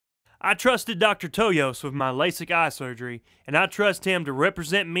I trusted Dr. Toyos with my LASIK eye surgery, and I trust him to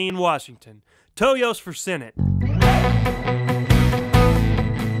represent me in Washington. Toyos for Senate.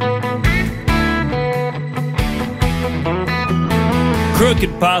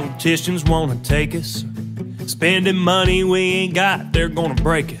 Crooked politicians wanna take us, spending money we ain't got, they're gonna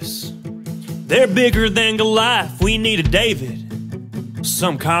break us. They're bigger than Goliath, we need a David,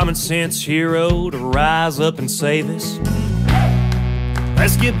 some common sense hero to rise up and save us.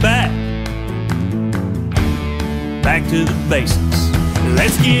 Let's get back to the basics.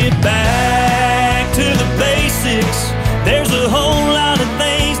 Let's get back to the basics. There's a whole lot of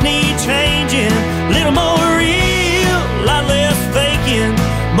things need changing. Little more real, lot less faking.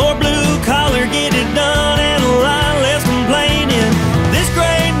 More blue collar, get it done, and a lot less complaining. This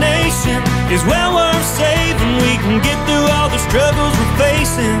great nation is well worth saving. We can get through all the struggles we're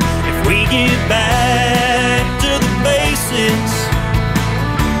facing if we get back to the basics.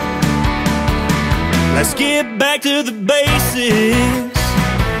 Let's get back to the basics.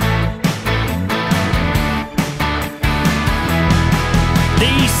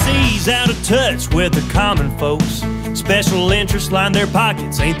 DC's out of touch with the common folks. Special interests line their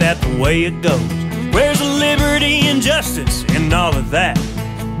pockets, ain't that the way it goes? Where's the liberty and justice and all of that?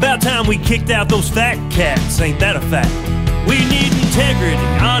 About time we kicked out those fat cats, ain't that a fact? We need integrity,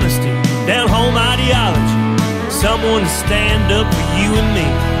 honesty, down-home ideology. Someone to stand up for you and me.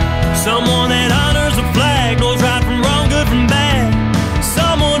 Someone that honors the flag, knows right from wrong, good from bad.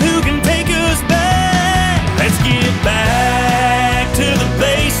 Someone who can take us back. Let's get back to the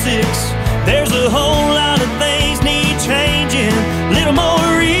basics. There's a whole lot of things need changing. Little more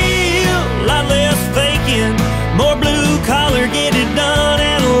real, lot less faking. More blue collar, get it done,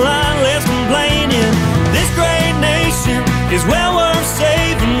 and a lot less complaining. This great nation is well worth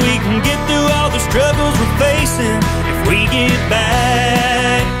saving. We can get through all the struggles we're facing if we get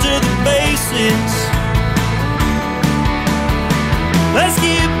back to the basics. Let's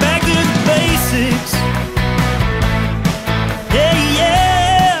get back to the basics. Yeah,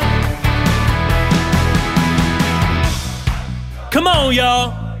 yeah. Come on,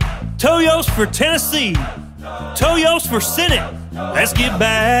 y'all. Toyos for Tennessee. Toyos for Senate. Let's get back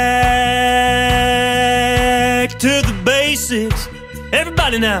to the basics.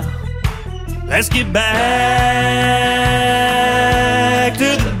 Everybody now. Let's get back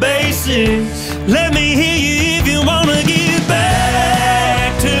to the basics. Let me hear you if you wanna get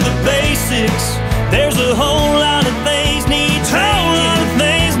back to the basics. There's a whole lot of things need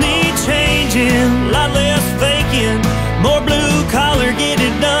changing. Lot less faking, more blue collar, get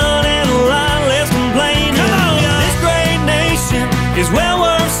it done, and a lot less complaining. Come on, y'all. This great nation is well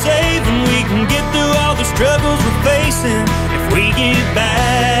worth saving. We can get through all the struggles we're facing if we get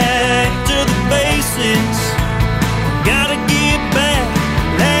back to the basics. Gotta get back.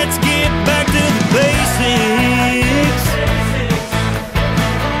 Let's get back to the basics.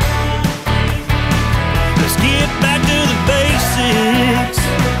 Let's get back to the basics.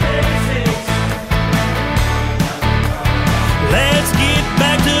 Let's get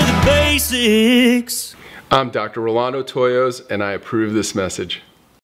back to the basics. I'm Dr. Rolando Toyos, and I approve this message.